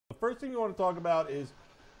first thing we want to talk about is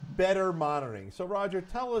better monitoring. So Roger,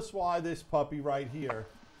 tell us why this puppy right here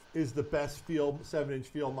is the best 7-inch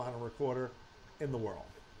field monitor recorder in the world.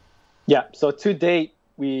 Yeah, so to date,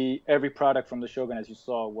 every product from the Shogun, as you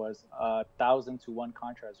saw, was 1,000-to-1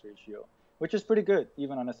 contrast ratio, which is pretty good,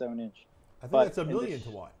 even on a 7-inch. I think that's 1,000,000 to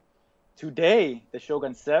 1. Today, the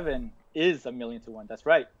Shogun 7 is 1,000,000 to 1. That's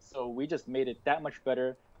right. So we just made it that much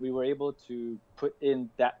better. We were able to put in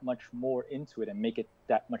that much more into it and make it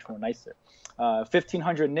that much more nicer.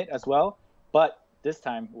 1,500 nit as well, but this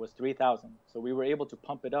time it was 3,000. So we were able to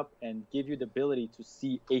pump it up and give you the ability to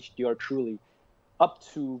see HDR truly up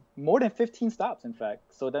to more than 15 stops, in fact.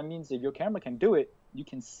 So that means if your camera can do it, you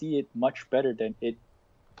can see it much better than it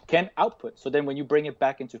can output. So then when you bring it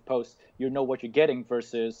back into post, you know what you're getting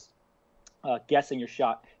versus guessing your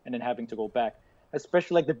shot and then having to go back.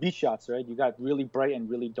 Especially like the beach shots, right? You got really bright and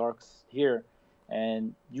really darks here,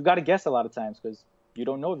 and you got to guess a lot of times because you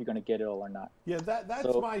don't know if you're going to get it all or not. Yeah, that's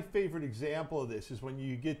my favorite example of this is when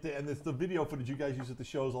you get and it's the video footage you guys use at the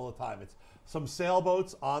shows all the time. It's some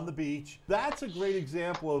sailboats on the beach. That's a great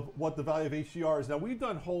example of what the value of HDR is. Now, we've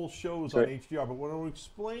done whole shows on HDR, but what I will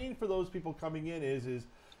explain for those people coming in is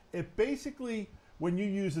it basically, when you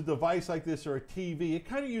use a device like this or a TV, it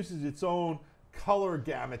kind of uses its own color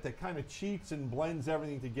gamut that kind of cheats and blends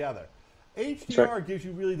everything together. HDR gives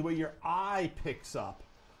you really the way your eye picks up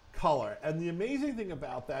color. And the amazing thing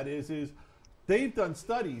about that is they've done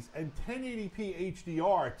studies, and 1080p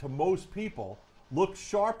HDR to most people looks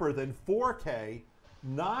sharper than 4K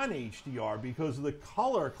non-HDR because of the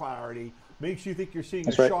color clarity makes you think you're seeing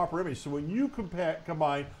a sharper image. So when you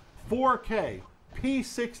combine 4K,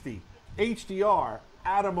 P60, HDR,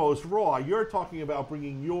 Atomos RAW, you're talking about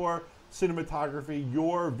bringing your cinematography,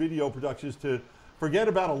 your video productions to forget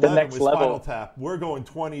about 11 with Spinal Tap. We're going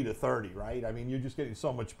 20 to 30, right? I mean, you're just getting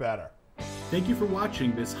so much better. Thank you for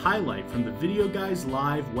watching this highlight from the Videoguys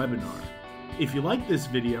live webinar. If you like this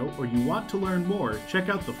video or you want to learn more, check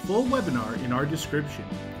out the full webinar in our description,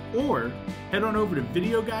 or head on over to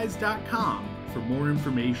videoguys.com for more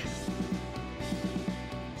information.